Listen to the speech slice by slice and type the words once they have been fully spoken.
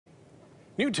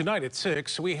New tonight at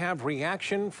 6, we have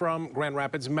reaction from Grand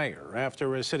Rapids mayor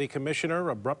after a city commissioner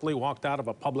abruptly walked out of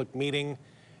a public meeting,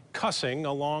 cussing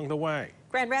along the way.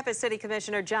 Grand Rapids City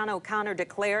Commissioner John O'Connor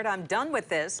declared, "I'm done with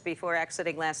this," before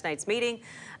exiting last night's meeting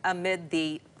amid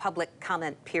the public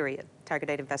comment period.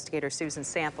 Target investigator Susan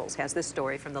Samples has this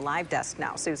story from the live desk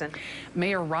now. Susan.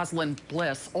 Mayor Rosalind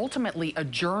Bliss ultimately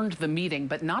adjourned the meeting,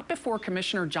 but not before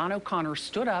Commissioner John O'Connor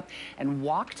stood up and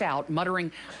walked out,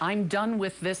 muttering, "I'm done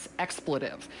with this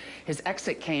expletive." His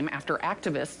exit came after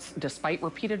activists, despite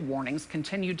repeated warnings,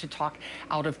 continued to talk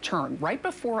out of turn. Right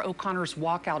before O'Connor's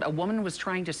walkout, a woman was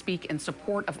trying to speak in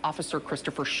support of Officer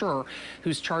Christopher Schur,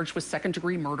 who's charged with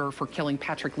second-degree murder for killing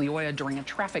Patrick Lioya during a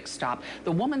traffic stop.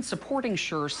 The woman supporting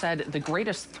Schur said the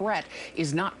greatest threat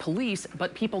is not police,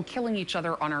 but people killing each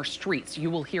other on our streets.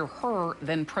 You will hear her,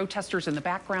 then protesters in the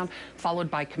background, followed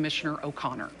by Commissioner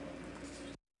O'Connor.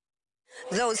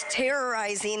 Those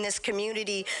terrorizing this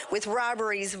community with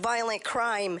robberies, violent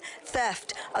crime,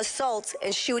 theft, assaults,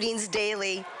 and shootings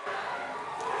daily.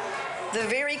 The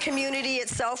very community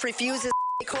itself refuses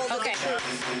to take hold of the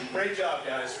truth. Great job,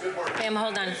 guys. Good work. Ma'am,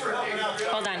 hold on.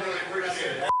 Hold on.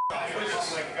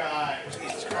 Oh my God.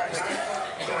 Jesus Christ.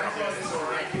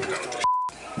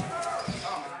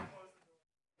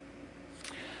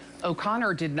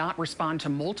 O'Connor did not respond to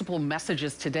multiple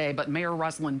messages today, but Mayor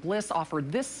Rosalind Bliss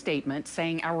offered this statement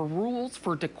saying our rules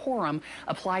for decorum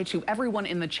apply to everyone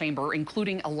in the chamber,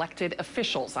 including elected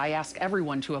officials. I ask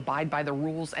everyone to abide by the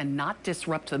rules and not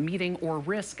disrupt the meeting or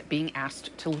risk being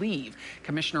asked to leave.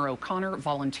 Commissioner O'Connor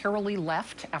voluntarily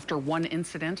left after one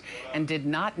incident and did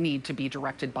not need to be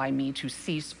directed by me to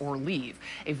cease or leave.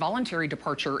 A voluntary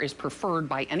departure is preferred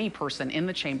by any person in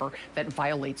the chamber that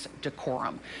violates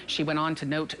decorum. She went on to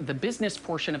note the business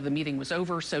portion of the meeting was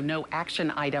over, so no action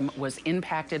item was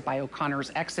impacted by O'Connor's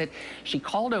exit. She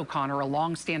called O'Connor a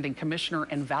long-standing commissioner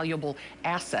and valuable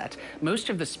asset. Most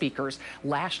of the speakers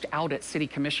lashed out at city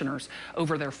commissioners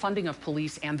over their funding of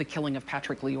police and the killing of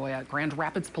Patrick Lioya. Grand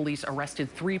Rapids police arrested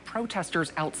 3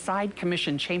 protesters outside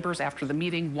commission chambers after the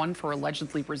meeting, 1 for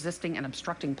allegedly resisting and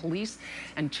obstructing police,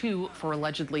 and 2 for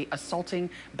allegedly assaulting,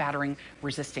 battering,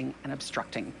 resisting, and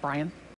obstructing. Brian?